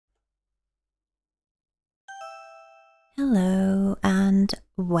Hello and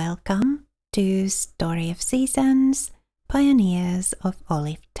welcome to Story of Seasons, Pioneers of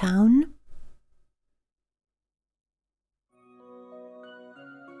Olive Town.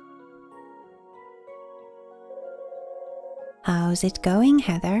 How's it going,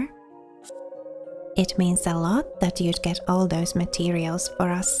 Heather? It means a lot that you'd get all those materials for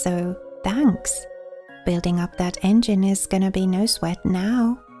us, so thanks. Building up that engine is gonna be no sweat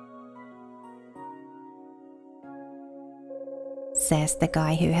now. Says the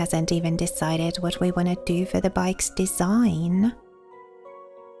guy who hasn't even decided what we want to do for the bike's design.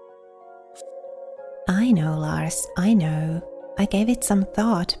 I know, Lars, I know. I gave it some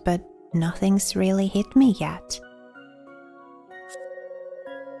thought, but nothing's really hit me yet.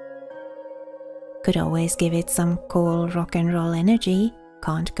 Could always give it some cool rock and roll energy.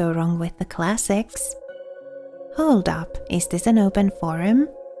 Can't go wrong with the classics. Hold up, is this an open forum?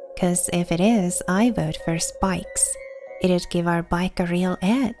 'Cause if it is, I vote for spikes. It'd give our bike a real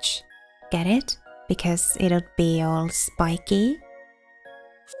edge. Get it? Because it'd be all spiky.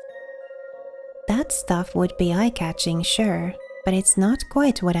 That stuff would be eye-catching, sure, but it's not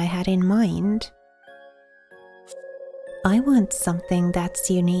quite what I had in mind. I want something that's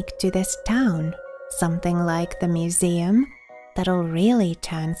unique to this town, something like the museum that'll really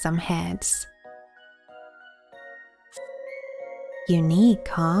turn some heads. Unique,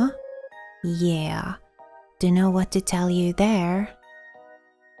 huh? Yeah. Don't know what to tell you there.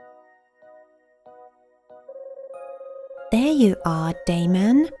 There you are,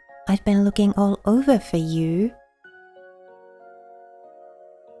 Damon. I've been looking all over for you.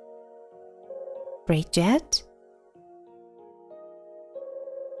 Bridget?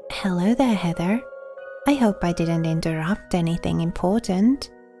 Hello there, Heather. I hope I didn't interrupt anything important.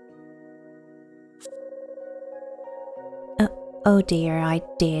 Oh dear, I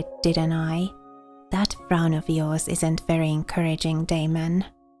did, didn't I? That frown of yours isn't very encouraging, Damon.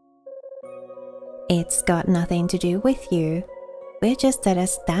 It's got nothing to do with you. We're just at a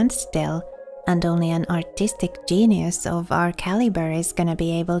standstill, and only an artistic genius of our caliber is gonna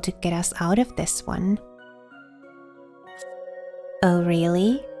be able to get us out of this one. Oh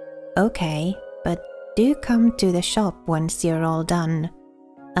really? Okay, but do come to the shop once you're all done.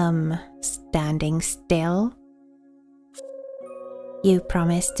 Standing still? You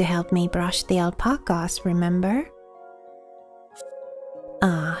promised to help me brush the alpacas, remember?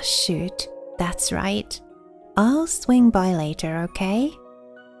 Ah, shoot, that's right. I'll swing by later, okay?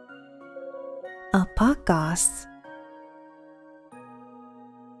 Alpacas.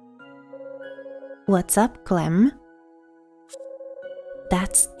 What's up, Clem?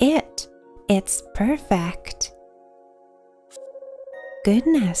 That's it. It's perfect.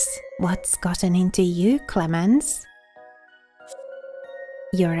 Goodness, what's gotten into you, Clemens?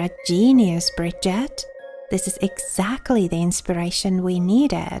 You're a genius, Bridget. This is exactly the inspiration we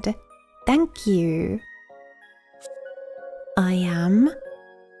needed. Thank you. I am?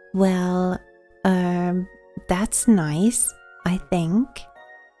 Well, that's nice, I think.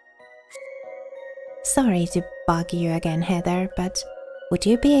 Sorry to bug you again, Heather, but would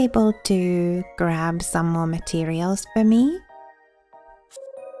you be able to grab some more materials for me?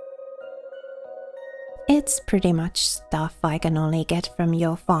 It's pretty much stuff I can only get from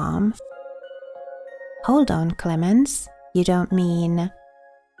your farm. Hold on, Clemens. You don't mean...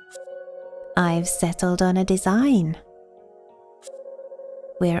 I've settled on a design.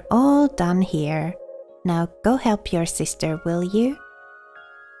 We're all done here. Now go help your sister, will you?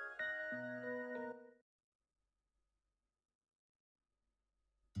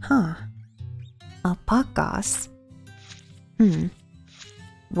 Huh. Alpacas.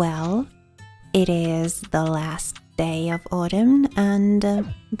 Well... It is the last day of autumn and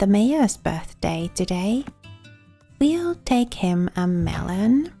the mayor's birthday today. We'll take him a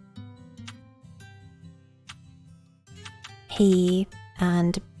melon. He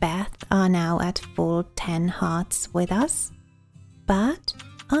and Beth are now at full 10 hearts with us, but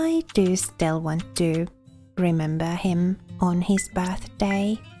I do still want to remember him on his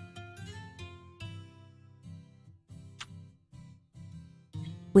birthday.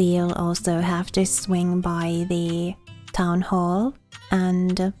 We'll also have to swing by the town hall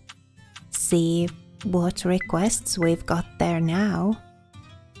and see what requests we've got there now.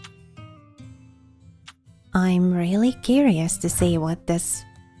 I'm really curious to see what this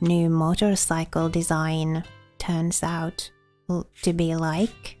new motorcycle design turns out to be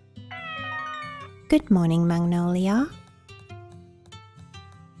like. Good morning, Magnolia.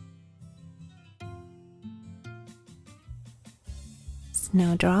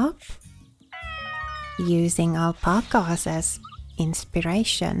 Snowdrop, using alpacas as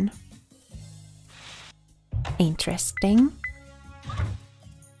inspiration. interesting.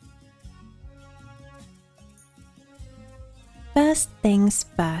 First things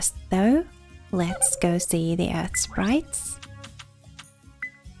first though, let's go see the Earth Sprites.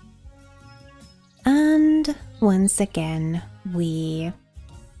 And once again, we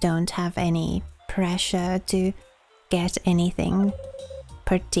don't have any pressure to get anything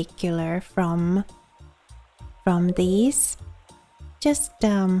particular from these. Just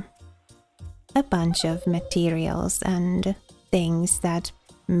a bunch of materials and things that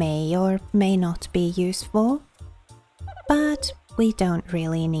may or may not be useful, but we don't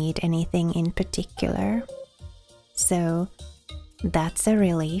really need anything in particular. So that's a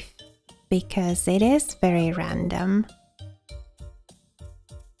relief, because it is very random.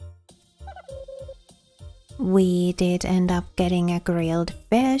 We did end up getting a grilled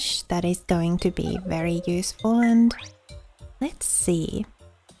fish that is going to be very useful, and let's see.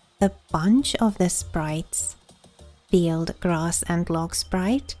 A bunch of the sprites, field, grass and log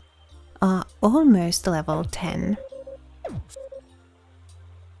sprite, are almost level 10.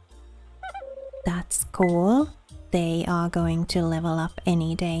 That's cool. They are going to level up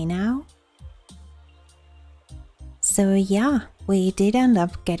any day now. So yeah, we did end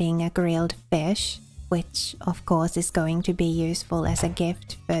up getting a grilled fish, which of course is going to be useful as a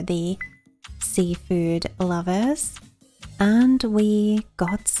gift for the seafood lovers. And we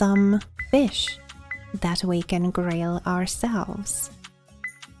got some fish that we can grill ourselves.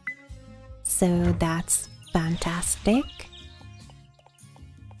 So that's fantastic.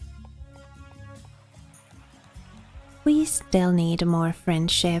 We still need more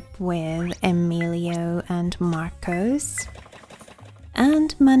friendship with Emilio and Marcos.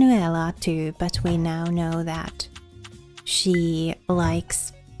 And Manuela too, but we now know that she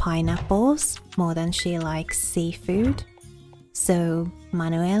likes pineapples more than she likes seafood. So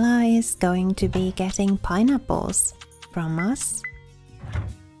Manuela is going to be getting pineapples from us.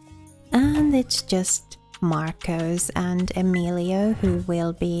 And it's just Marcos and Emilio who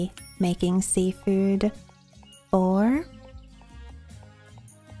will be making seafood for.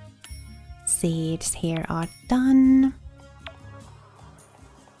 Seeds here are done.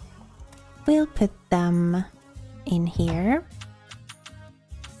 We'll put them in here.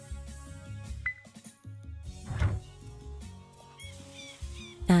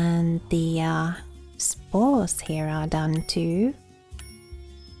 And the spores here are done too.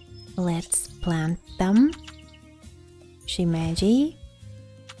 Let's plant them. Shimeji,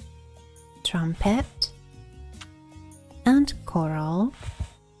 trumpet, and coral.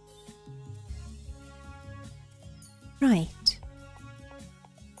 Right.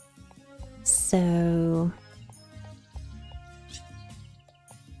 So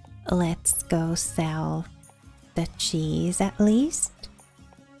let's go sell the cheese at least.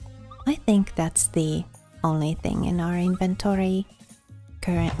 I think that's the only thing in our inventory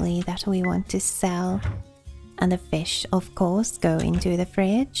currently that we want to sell. And the fish, of course, go into the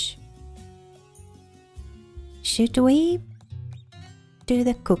fridge. Should we do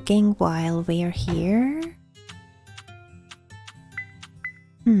the cooking while we're here?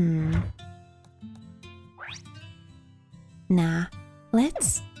 Nah,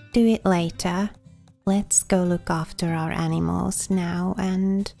 let's do it later. Let's go look after our animals now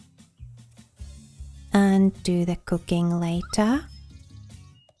and do the cooking later.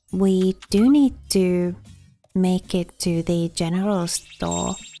 We do need to make it to the general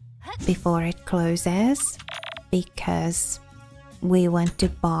store before it closes, because we want to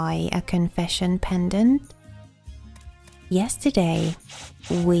buy a confession pendant. Yesterday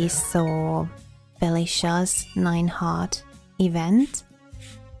we saw Felicia's 9 Heart event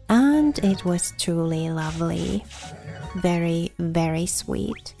and it was truly lovely. Very, very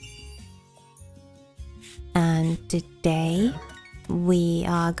sweet. And today we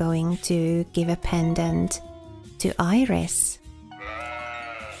are going to give a pendant to Iris.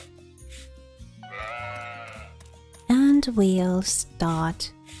 And we'll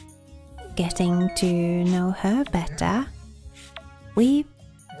start getting to know her better. We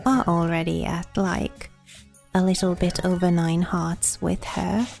are already at like a little bit over 9 hearts with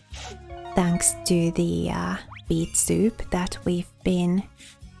her, thanks to the beet soup that we've been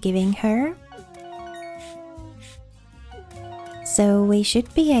giving her. So we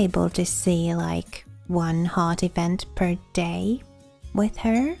should be able to see like 1 heart event per day with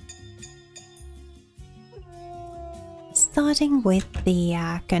her. Starting with the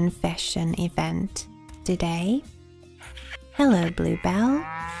confession event today. Hello, Bluebell.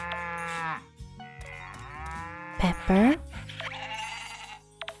 Pepper.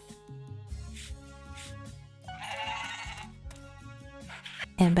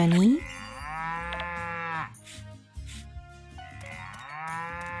 Ebony.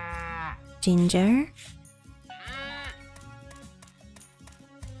 Ginger,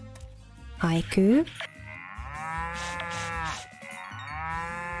 Haiku,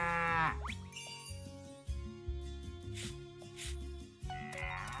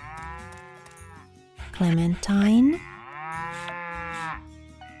 Clementine,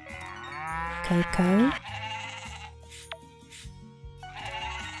 Cocoa,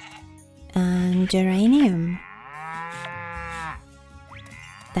 and Geranium.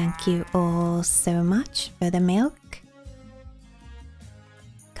 Thank you all so much for the milk.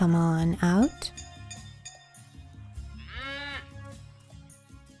 Come on out.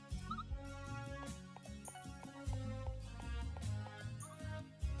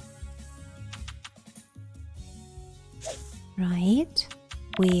 Right,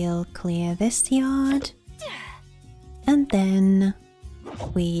 we'll clear this yard, and then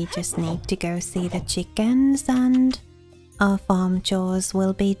we just need to go see the chickens and our farm chores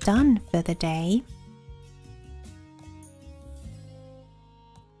will be done for the day.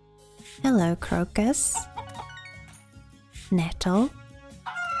 Hello, Crocus, Nettle,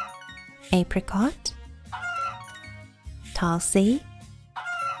 Apricot, Tulsi,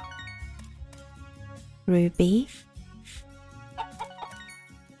 Ruby,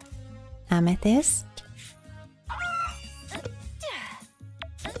 Amethyst,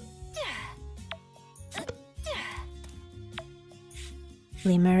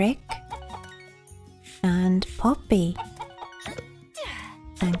 Limerick, and Poppy.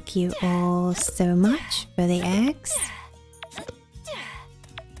 Thank you all so much for the eggs.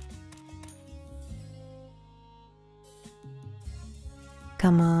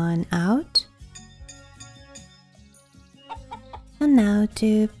 Come on out. And now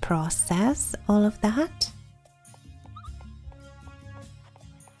to process all of that.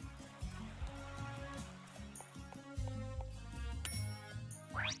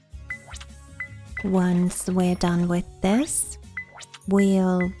 Once we're done with this,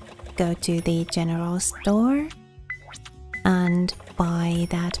 we'll go to the general store and buy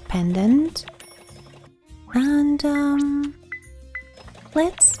that pendant. And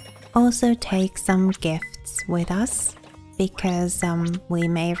let's also take some gifts with us, because we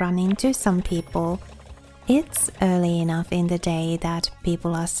may run into some people. It's early enough in the day that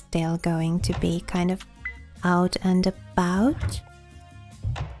people are still going to be kind of out and about.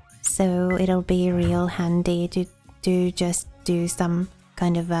 So it'll be real handy to just do some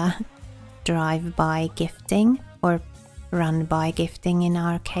kind of a drive-by gifting, or run-by gifting in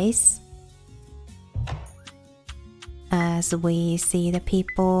our case, as we see the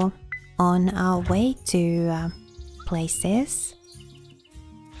people on our way to places.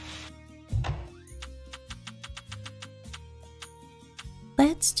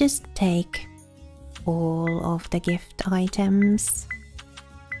 Let's just take all of the gift items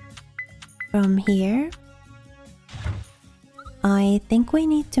from here. I think we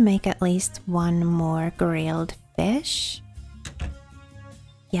need to make at least one more grilled fish.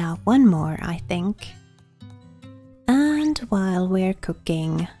 Yeah, one more, I think. And while we're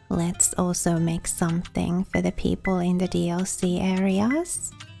cooking, let's also make something for the people in the DLC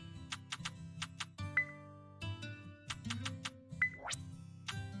areas.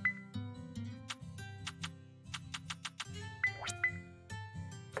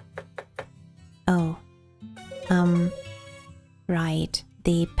 Oh, right,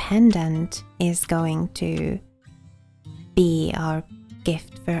 the pendant is going to be our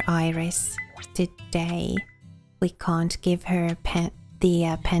gift for Iris today. We can't give her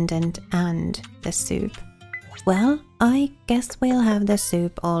the pendant and the soup. Well, I guess we'll have the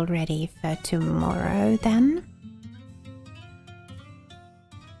soup all ready for tomorrow then.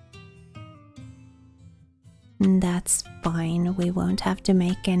 That's fine, we won't have to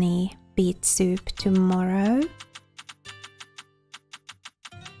make any beet soup tomorrow.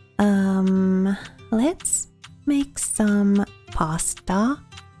 Let's make some pasta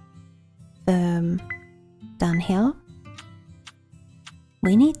for Dunhill.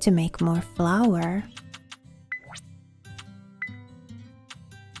 We need to make more flour.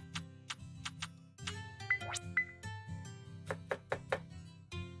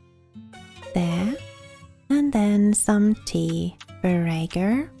 There. And then some tea for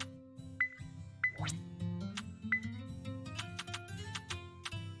Rhaegar.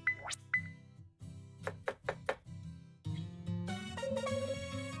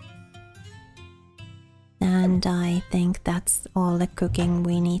 And I think that's all the cooking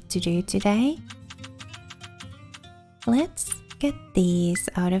we need to do today. Let's get these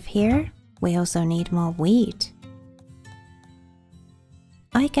out of here. We also need more wheat.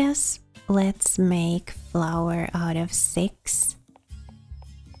 I guess let's make flour out of 6.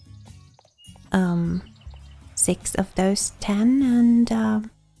 6 of those 10, and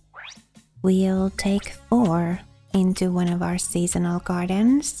we'll take 4 into one of our seasonal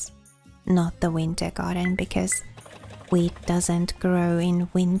gardens. Not the winter garden, because wheat doesn't grow in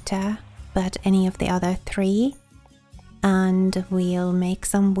winter, but any of the other 3. And we'll make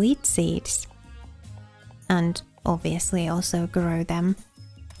some wheat seeds. And obviously also grow them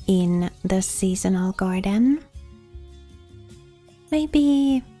in the seasonal garden.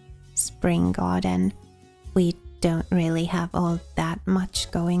 Maybe spring garden. We don't really have all that much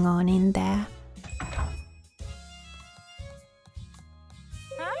going on in there.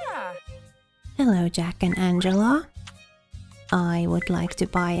 Hello, Jack and Angela. I would like to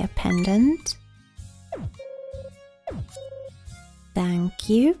buy a pendant. Thank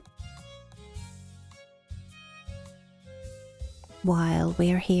you. While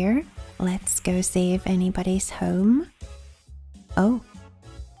we're here, let's go see if anybody's home. Oh.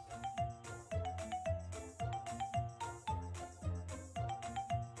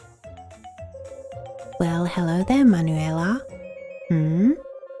 Well, hello there, Manuela.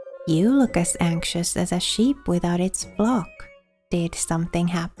 You look as anxious as a sheep without its flock. Did something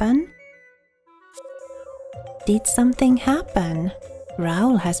happen? Did something happen?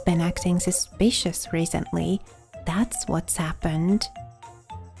 Raoul has been acting suspicious recently. That's what's happened.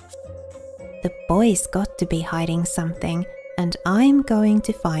 The boy's got to be hiding something, and I'm going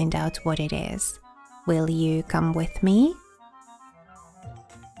to find out what it is. Will you come with me?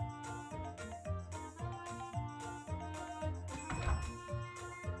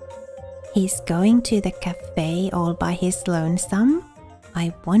 He's going to the cafe all by his lonesome?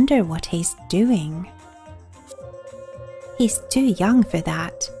 I wonder what he's doing. He's too young for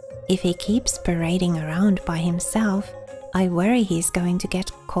that. If he keeps parading around by himself, I worry he's going to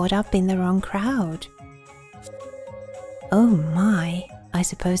get caught up in the wrong crowd. Oh my, I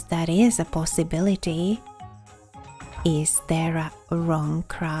suppose that is a possibility. Is there a wrong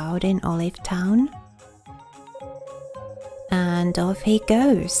crowd in Olive Town? And off he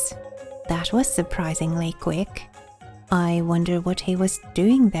goes. That was surprisingly quick. I wonder what he was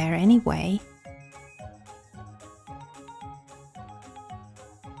doing there anyway.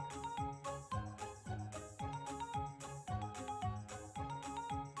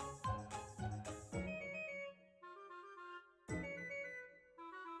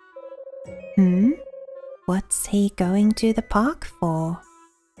 What's he going to the park for?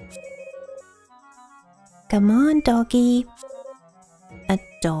 Come on, doggy. A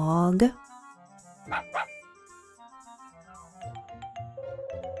dog?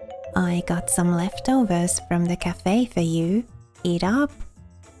 I got some leftovers from the cafe for you. Eat up.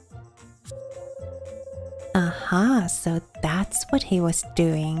 Aha, so that's what he was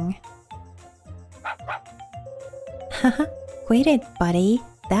doing. Haha, quit it, buddy.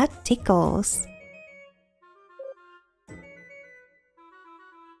 That tickles.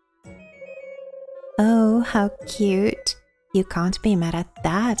 Oh, how cute. You can't be mad at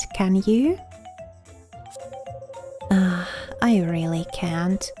that, can you? I really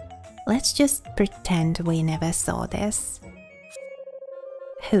can't. Let's just pretend we never saw this.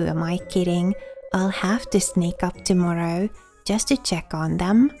 Who am I kidding? I'll have to sneak up tomorrow just to check on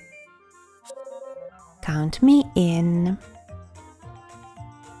them. Count me in.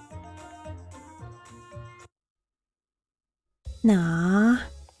 Nah,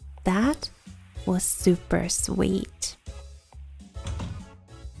 that was super sweet.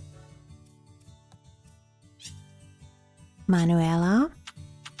 Manuela,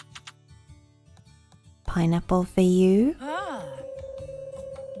 pineapple for you.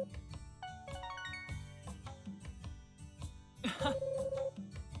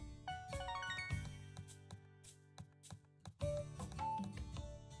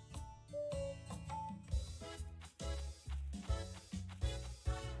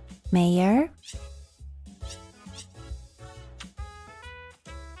 Mayor,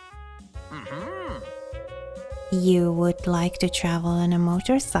 you would like to travel on a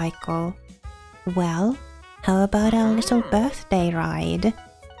motorcycle. Well, how about a little birthday ride?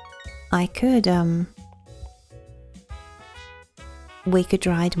 We could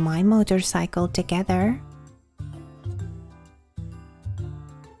ride my motorcycle together.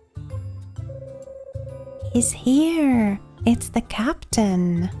 He's here! It's the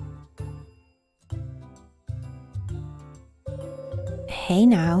captain! Hey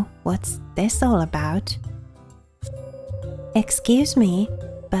now, what's this all about? Excuse me,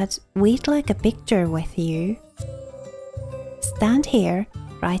 but we'd like a picture with you. Stand here,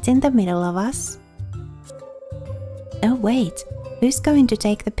 right in the middle of us. Oh wait, who's going to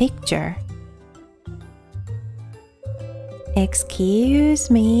take the picture? Excuse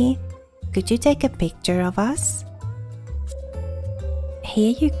me, could you take a picture of us?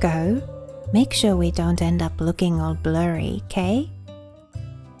 Here you go. Make sure we don't end up looking all blurry, okay?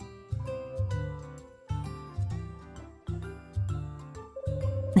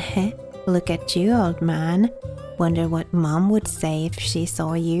 Look at you, old man. Wonder what Mom would say if she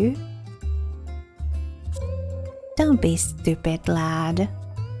saw you. Don't be stupid, lad.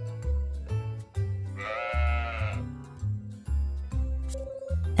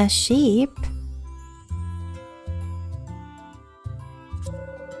 A sheep?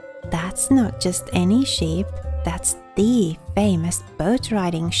 That's not just any sheep, that's the famous boat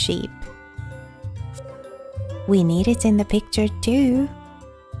riding sheep. We need it in the picture too.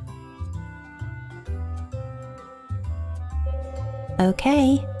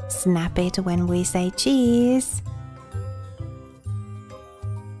 Okay, snap it when we say cheese.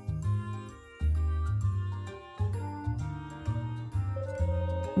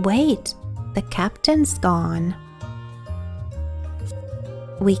 Wait, the captain's gone.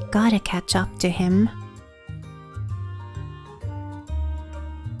 We gotta catch up to him.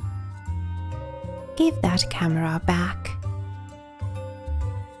 Give that camera back.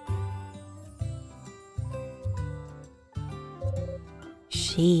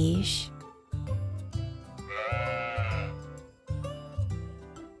 Sheesh.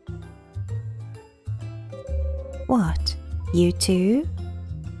 What, you too?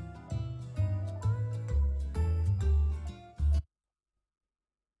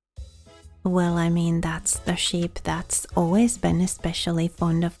 Well, I mean, that's the sheep that's always been especially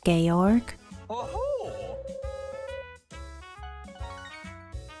fond of Georg.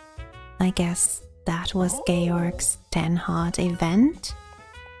 I guess that was Georg's 10-heart event.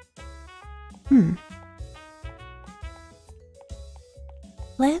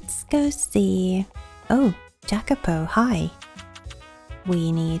 Let's go see... Oh, Jacopo, hi.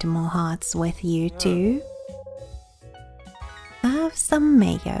 We need more hearts with you too. Have some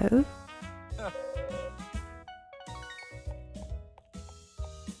mayo.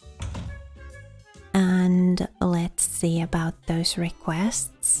 And let's see about those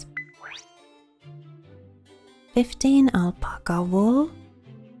requests. 15 alpaca wool,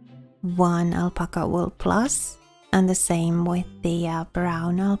 1 alpaca wool plus, and the same with the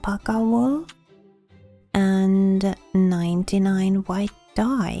brown alpaca wool, and 99 white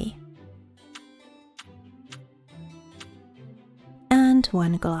dye, and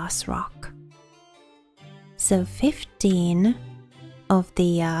 1 glass rock. So 15 of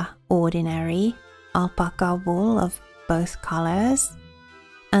the ordinary alpaca wool of both colors,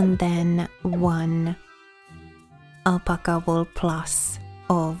 and then 1 alpaca wool plus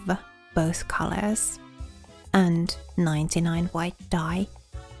of both colors, and 99 white dye.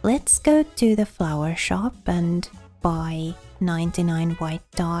 Let's go to the flower shop and buy 99 white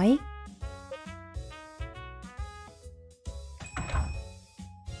dye.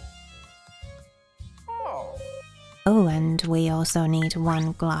 Oh, and we also need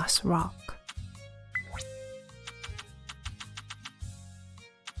 1 glass rock.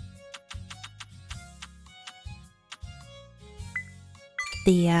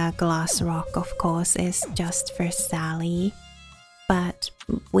 The glass rock, of course, is just for Sally, but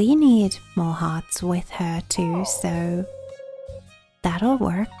we need more hearts with her too, so that'll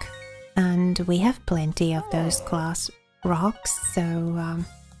work. And we have plenty of those glass rocks, so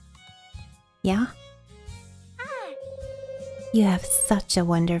yeah. You have such a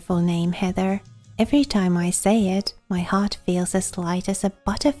wonderful name, Heather. Every time I say it, my heart feels as light as a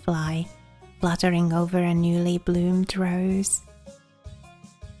butterfly fluttering over a newly bloomed rose.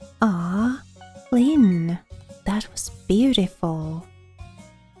 Ah, Lynn, that was beautiful.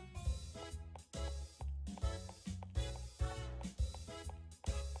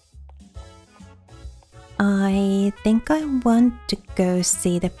 I think I want to go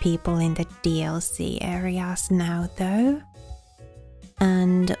see the people in the DLC areas now though.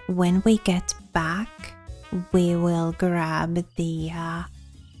 And when we get back, we will grab the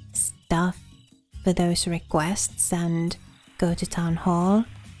stuff for those requests and go to Town Hall.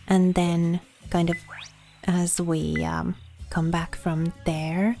 And then, kind of, as we come back from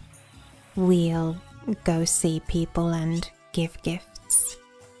there, we'll go see people and give gifts.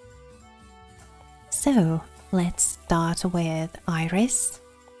 So, let's start with Iris.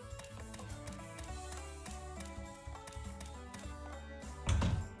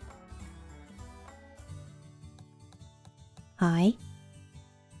 Hi.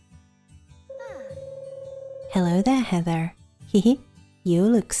 Hello there, Heather. Hehe. You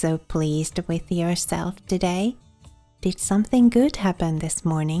look so pleased with yourself today. Did something good happen this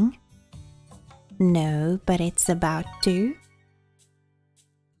morning? No, but it's about to.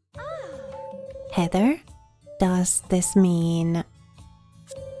 Heather, does this mean...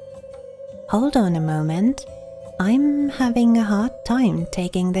 Hold on a moment. I'm having a hard time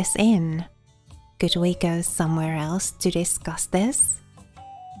taking this in. Could we go somewhere else to discuss this?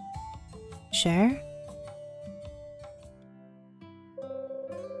 Sure.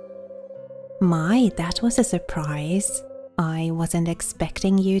 My, that was a surprise. I wasn't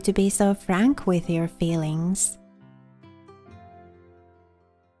expecting you to be so frank with your feelings.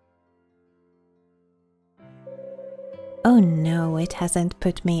 Oh no, it hasn't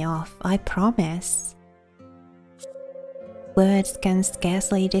put me off, I promise. Words can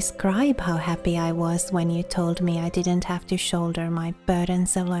scarcely describe how happy I was when you told me I didn't have to shoulder my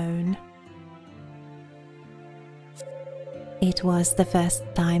burdens alone. It was the first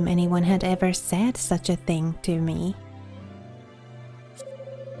time anyone had ever said such a thing to me.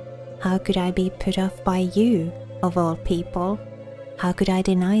 How could I be put off by you, of all people? How could I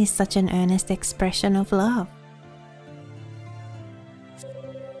deny such an earnest expression of love?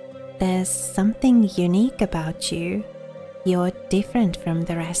 There's something unique about you. You're different from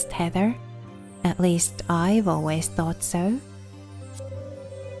the rest, Heather. At least I've always thought so.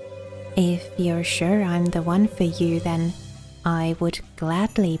 If you're sure I'm the one for you, then I would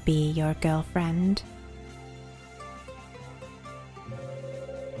gladly be your girlfriend.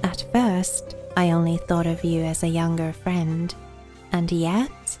 At first, I only thought of you as a younger friend, and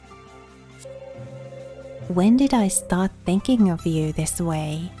yet... When did I start thinking of you this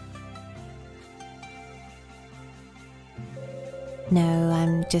way? No,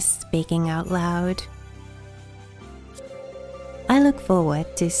 I'm just speaking out loud. I look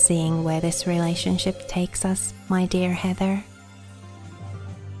forward to seeing where this relationship takes us, my dear Heather.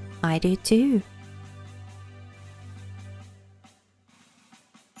 I do too.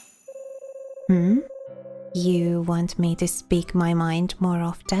 You want me to speak my mind more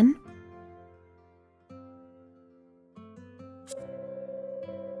often?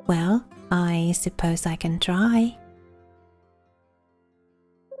 Well, I suppose I can try.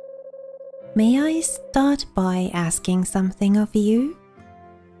 May I start by asking something of you?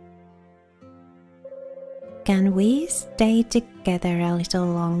 Can we stay together a little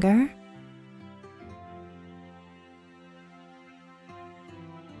longer?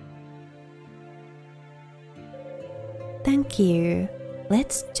 Thank you.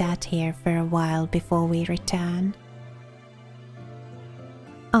 Let's chat here for a while before we return.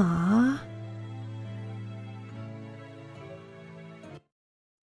 Ah.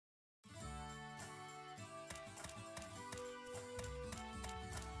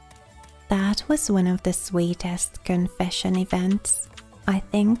 That was one of the sweetest confession events, I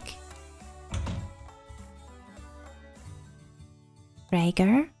think.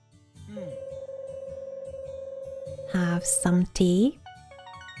 Rhaegar? Have some tea?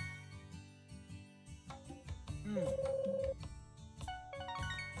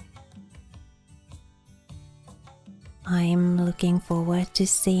 I'm looking forward to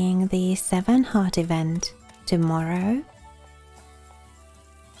seeing the Seven Heart event tomorrow.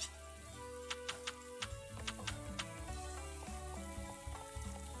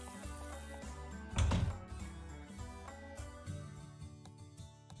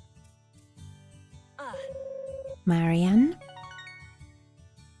 Marianne?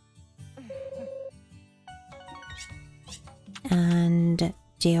 And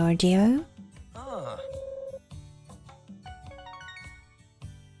Giorgio?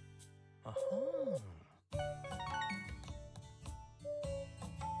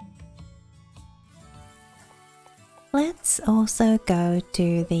 Let's also go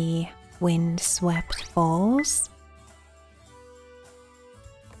to the Windswept Falls.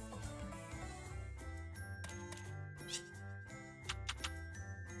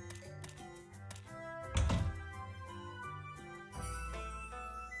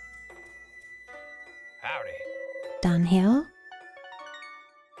 Howdy. Dunhill.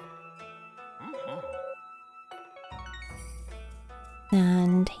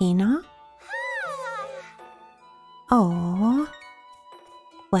 And Hina. Oh,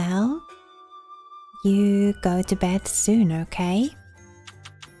 well, you go to bed soon, okay?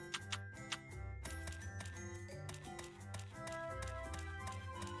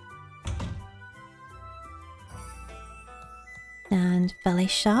 And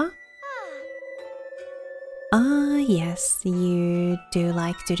Felicia? Ah, yes, you do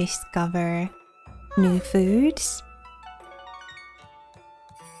like to discover new foods.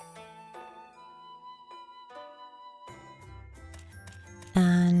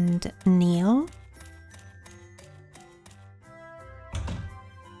 And Neil?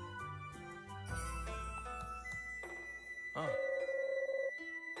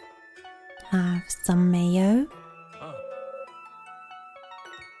 have some mayo.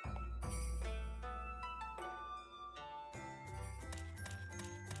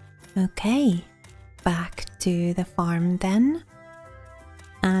 Okay, back to the farm then,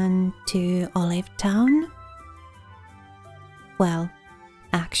 and to Olive Town. Well,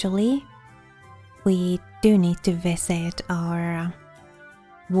 actually, we do need to visit our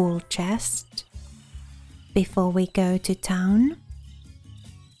wool chest before we go to town.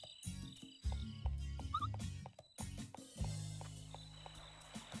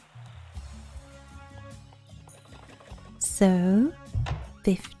 So,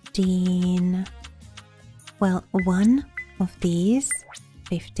 15, well, one of these,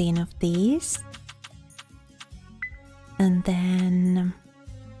 15 of these, and then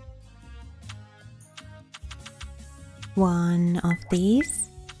one of these,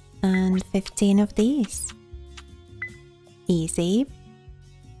 and 15 of these. Easy.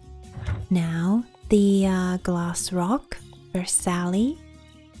 Now the glass rock for Sally.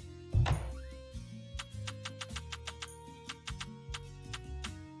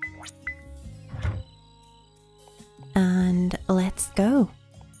 And let's go.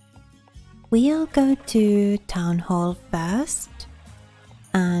 We'll go to Town Hall first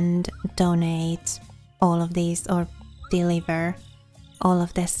and donate all of these, or deliver all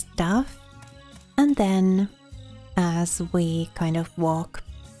of this stuff, and then as we kind of walk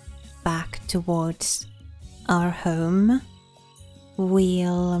back towards our home,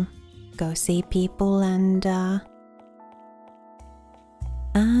 we'll go see people and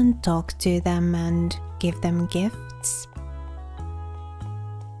talk to them and give them gifts.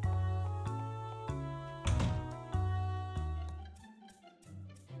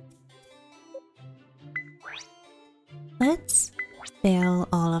 Let's fill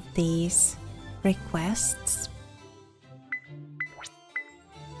all of these requests.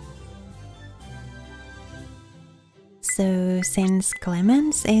 So since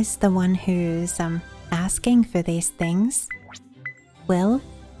Clemens is the one who's asking for these things, will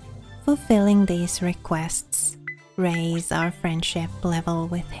fulfilling these requests raise our friendship level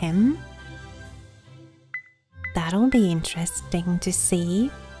with him? That'll be interesting to see.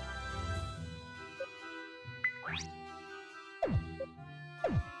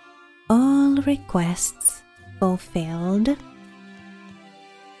 All requests fulfilled.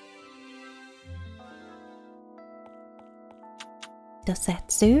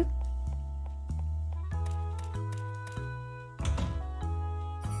 Dosetsu.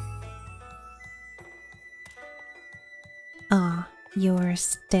 Ah, you're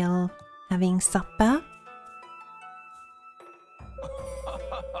still having supper?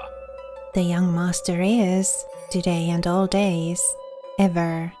 The young master is, today and all days,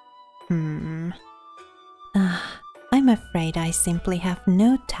 ever. I'm afraid I simply have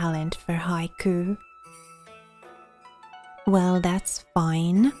no talent for haiku. Well, that's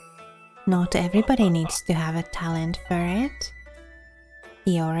fine. Not everybody needs to have a talent for it.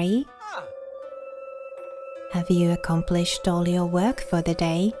 Iori, have you accomplished all your work for the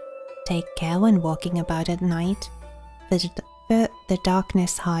day? Take care when walking about at night. The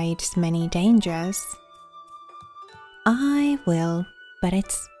darkness hides many dangers. I will, but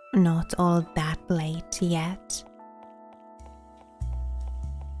it's not all that late yet.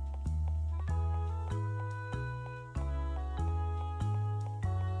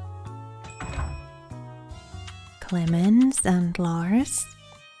 Clemens and Lars.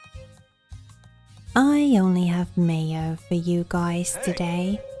 I only have mayo for you guys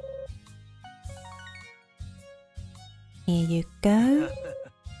today. Here you go.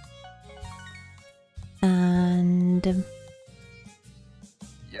 And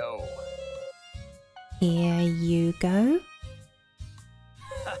yo. Here you go.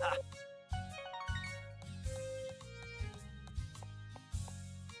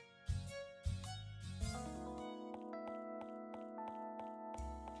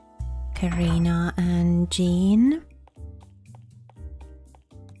 Karina and Jean.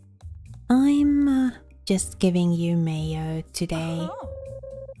 I'm just giving you mayo today.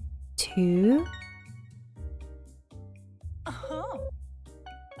 2.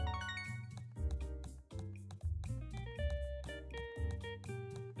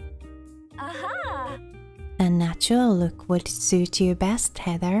 A natural look would suit you best,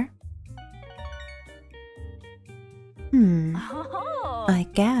 Heather. I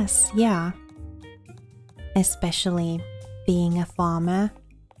guess, yeah. Especially being a farmer.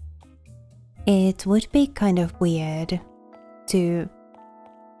 It would be kind of weird to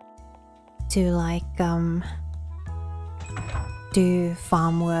like do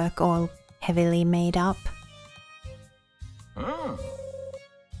farm work all heavily made up.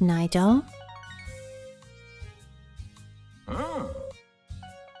 Nigel,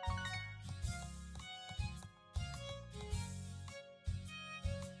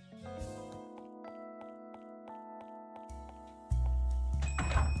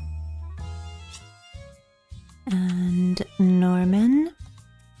 And Norman.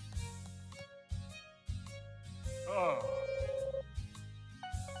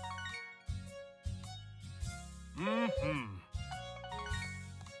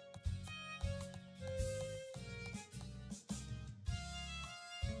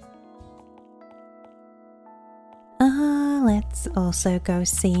 Let's also go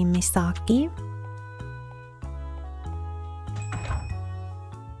see Misaki.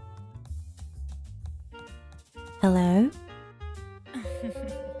 Hello?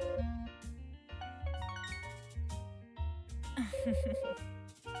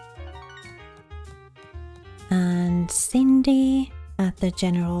 And Cindy at the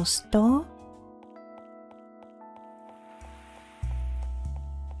general store.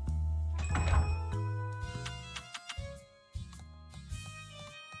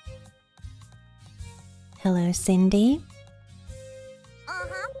 Hello, Cindy.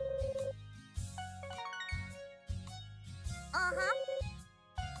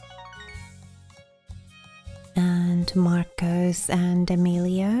 And Marcos and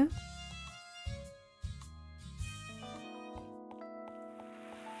Emilio.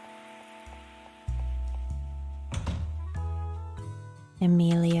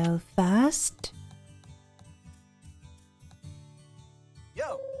 Emilio first.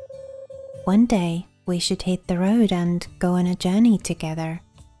 Yo. One day we should hit the road and go on a journey together.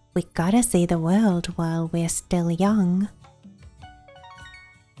 We gotta see the world while we're still young.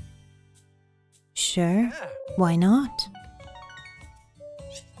 Sure, why not?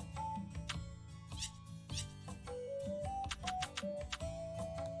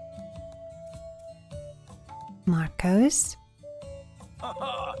 Marcos?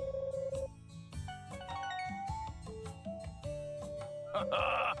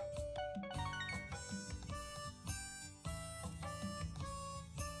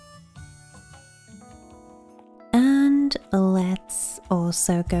 And let's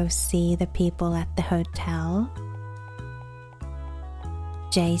also go see the people at the hotel.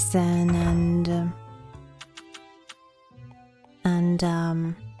 Jason and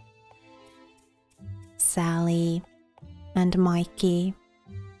Sally and Mikey.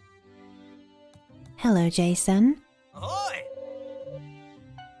 Hello, Jason. Ahoy!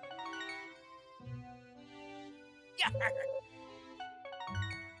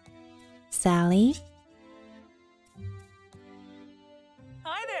 Sally.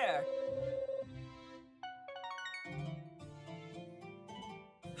 Hi there.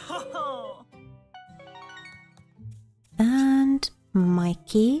 And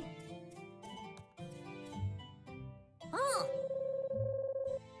Mikey.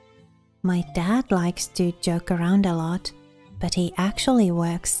 My dad likes to joke around a lot, but he actually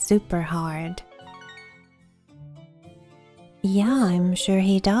works super hard. Yeah, I'm sure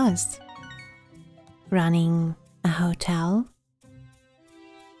he does. Running a hotel.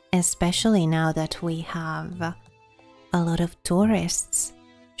 Especially now that we have a lot of tourists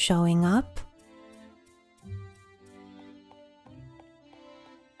showing up.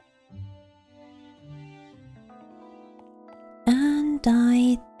 And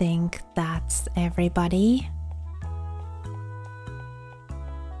I think that's everybody.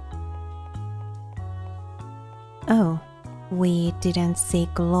 Oh, we didn't see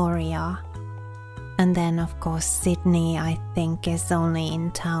Gloria. And then of course Sydney, I think, is only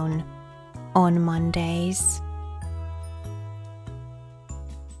in town on Mondays.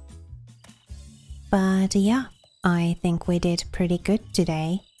 But yeah, I think we did pretty good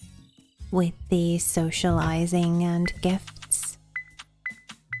today with the socializing and gifts.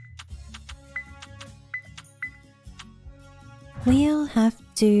 We'll have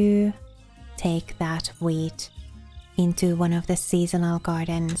to take that wheat into one of the seasonal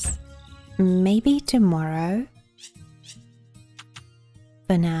gardens. Maybe tomorrow.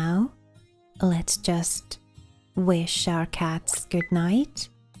 For now, let's just wish our cats good night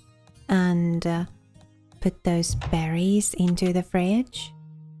and put those berries into the fridge.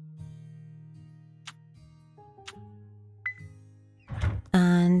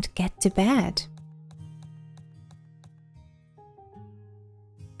 And get to bed.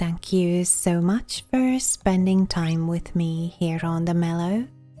 Thank you so much for spending time with me here on the Mellow.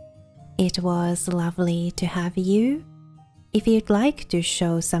 It was lovely to have you. If you'd like to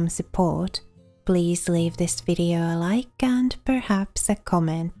show some support, please leave this video a like and perhaps a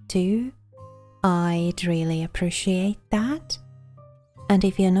comment too. I'd really appreciate that. And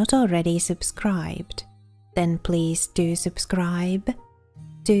if you're not already subscribed, then please do subscribe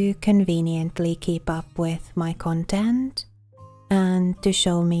to conveniently keep up with my content and to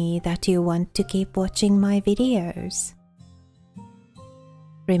show me that you want to keep watching my videos.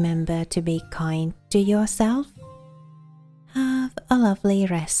 Remember to be kind to yourself. Have a lovely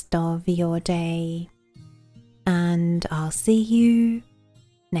rest of your day, and I'll see you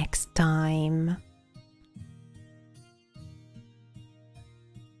next time.